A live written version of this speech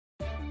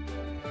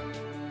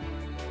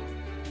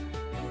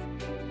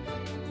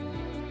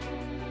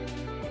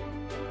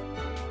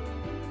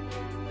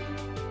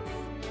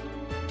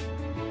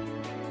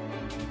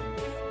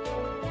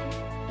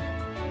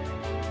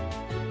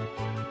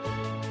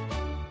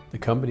The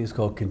company is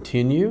called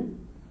ContinYou,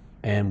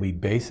 and we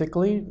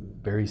basically,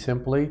 very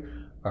simply,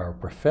 are a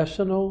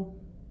professional,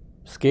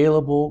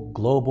 scalable,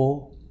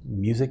 global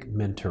music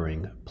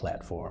mentoring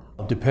platform.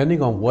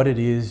 Depending on what it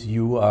is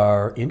you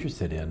are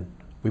interested in,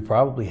 we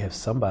probably have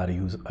somebody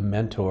who's a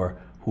mentor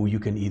who you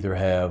can either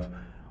have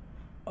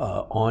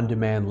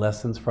on-demand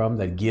lessons from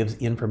that gives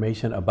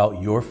information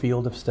about your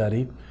field of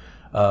study,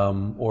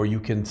 or you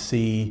can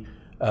see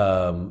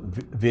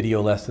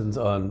video lessons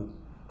on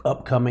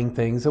upcoming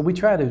things. So we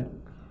try to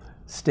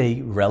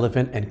stay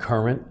relevant and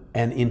current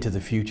and into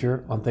the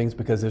future on things,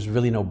 because there's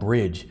really no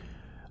bridge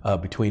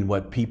between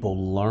what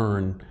people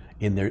learn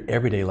in their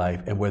everyday life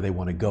and where they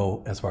want to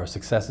go as far as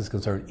success is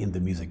concerned in the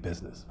music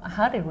business.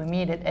 How did we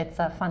meet? It's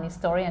a funny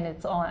story, and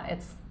it's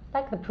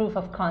like the proof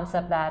of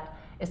concept that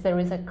there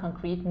is a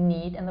concrete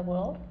need in the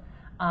world.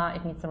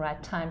 It needs the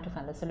right time to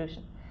find a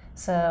solution.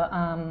 So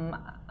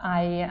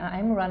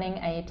I'm running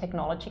a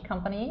technology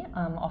company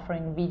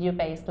offering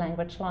video-based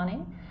language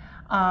learning.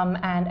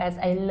 And as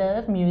I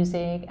love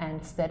music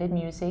and studied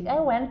music, I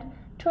went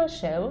to a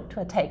show,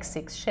 to a Take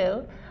 6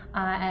 show,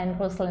 and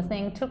was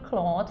listening to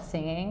Claude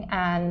singing,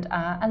 and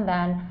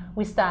then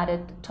we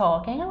started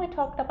talking, and we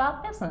talked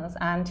about business,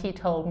 and he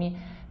told me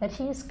that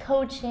he is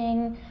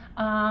coaching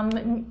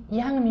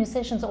young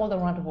musicians all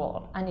around the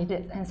world, and he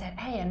did, and said,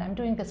 hey, and I'm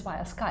doing this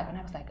via Skype, and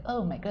I was like,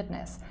 oh my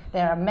goodness,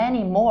 there are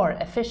many more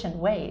efficient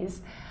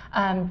ways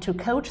to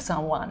coach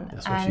someone.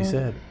 That's what she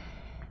said.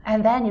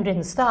 And then you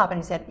didn't stop, and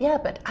you said, yeah,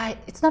 but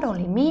it's not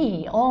only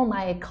me, all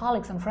my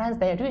colleagues and friends,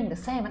 they are doing the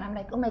same. And I'm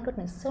like, oh my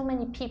goodness, so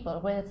many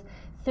people with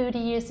 30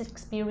 years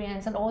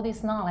experience and all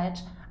this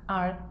knowledge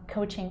are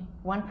coaching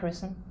one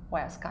person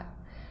via Skype.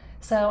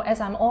 So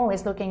as I'm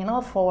always looking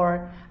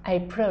for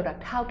a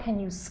product, how can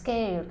you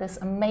scale this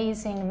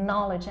amazing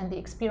knowledge and the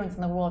experience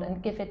in the world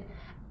and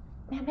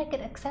make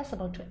it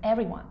accessible to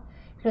everyone?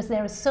 Because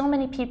there are so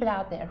many people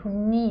out there who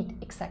need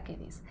exactly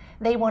this.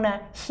 They want to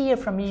hear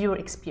from your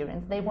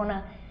experience. They want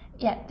to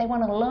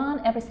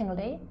learn every single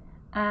day,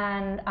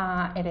 and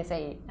it is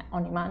a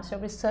on-demand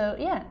service. So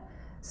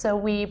so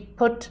we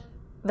put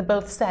the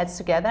both sides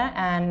together,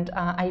 and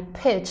I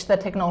pitched the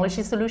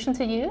technology solution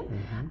to you,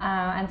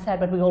 and said,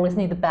 but we always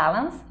need the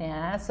balance.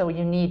 Yeah, so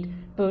you need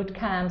boot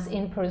camps,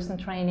 in-person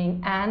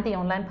training, and the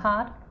online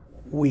part.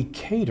 We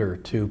cater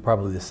to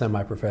probably the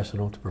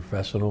semi-professional to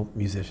professional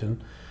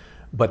musician.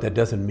 But that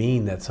doesn't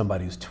mean that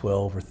somebody who's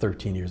 12 or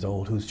 13 years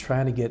old who's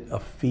trying to get a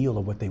feel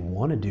of what they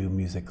want to do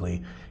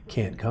musically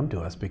can't come to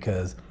us,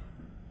 because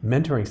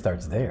mentoring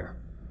starts there,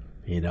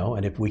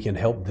 and if we can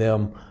help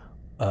them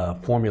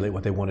formulate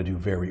what they want to do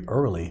very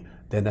early,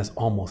 then that's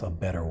almost a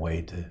better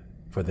way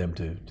for them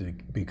to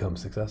become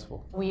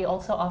successful. We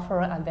also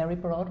offer a very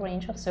broad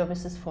range of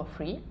services for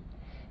free.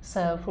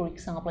 So, for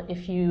example,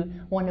 if you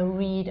want to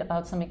read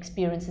about some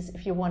experiences,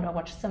 if you want to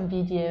watch some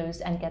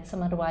videos and get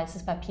some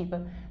advices by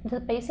people, the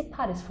basic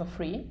part is for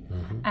free.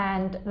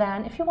 And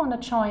then if you want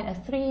to join a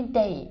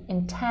 3-day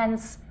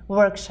intense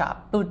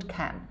workshop, boot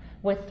camp,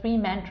 with 3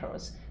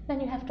 mentors, then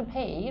you have to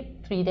pay.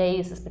 3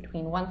 days is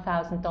between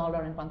 $1,000 and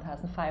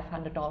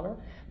 $1,500,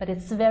 but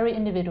it's very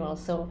individual.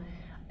 So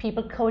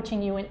people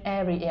coaching you in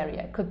every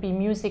area. Could be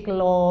music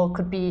law,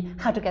 could be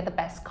how to get the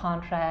best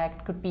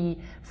contract, could be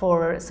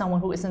for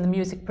someone who is in the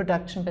music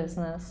production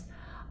business.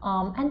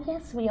 And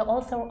yes, we are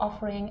also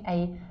offering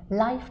a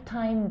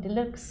lifetime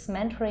deluxe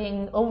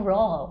mentoring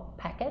overall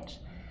package.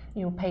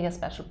 You pay a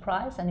special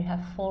price and you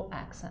have full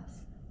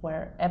access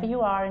wherever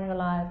you are in your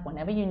life,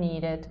 whenever you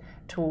need it,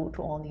 to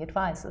all the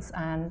advices.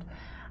 And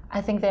I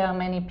think there are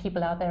many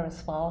people out there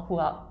as well who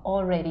are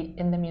already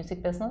in the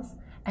music business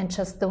and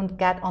just don't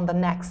get on the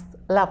next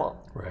level.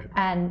 Right.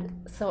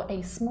 And so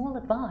a small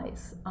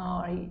advice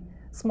or a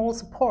small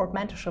support,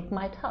 mentorship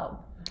might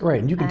help. Right,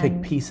 and you can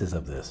take pieces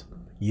of this.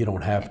 You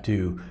don't have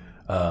to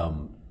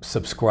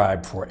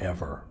subscribe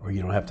forever, or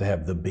you don't have to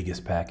have the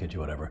biggest package or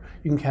whatever.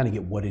 You can kind of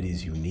get what it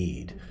is you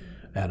need.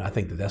 And I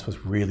think that's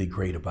what's really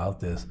great about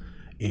this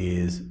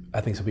is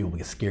I think some people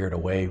get scared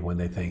away when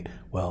they think,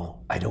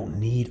 well, I don't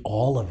need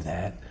all of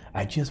that.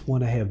 I just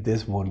want to have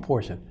this one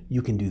portion.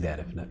 You can do that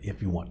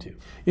if you want to.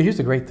 Here's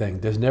the great thing.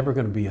 There's never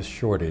going to be a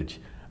shortage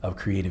of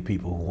creative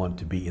people who want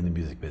to be in the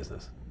music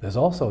business. There's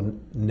also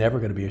never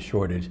going to be a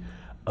shortage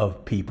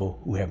of people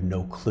who have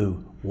no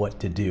clue what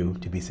to do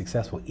to be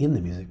successful in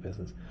the music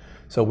business.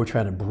 So we're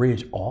trying to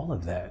bridge all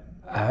of that.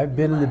 I've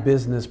been in the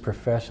business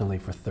professionally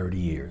for 30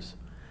 years.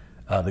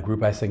 The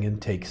group I sing in,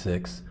 Take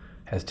 6,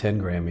 has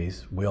 10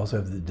 Grammys. We also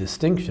have the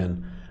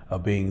distinction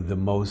of being the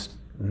most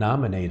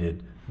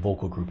nominated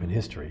vocal group in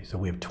history. So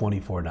we have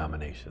 24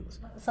 nominations.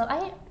 So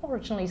I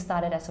originally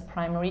started as a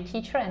primary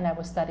teacher, and I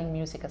was studying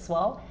music as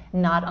well.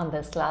 Not on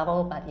this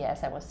level, but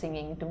yes, I was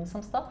singing, doing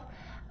some stuff.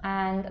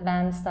 And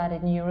then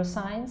studied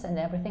neuroscience and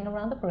everything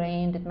around the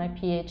brain, did my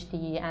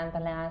PhD, and the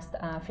last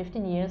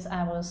 15 years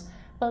I was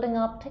building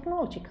up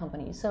technology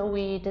companies. So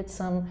we did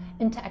some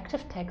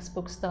interactive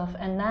textbook stuff,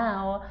 and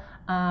now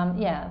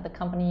the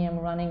company I'm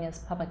running is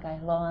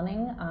Papagei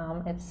Learning.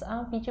 It's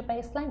a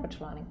video-based language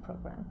learning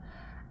program.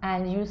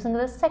 And using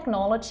this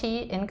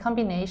technology in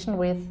combination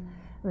with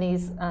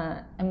these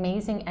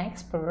amazing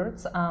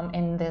experts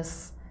in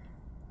this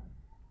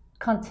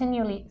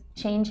continually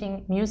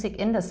changing music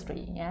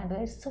industry. Yeah,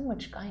 there's so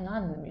much going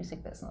on in the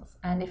music business,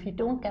 and if you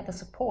don't get the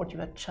support, you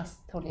are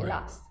just totally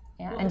lost.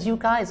 Yeah, and you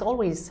guys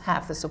always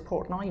have the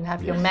support, no? You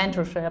have your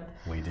mentorship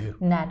we do.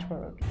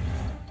 network.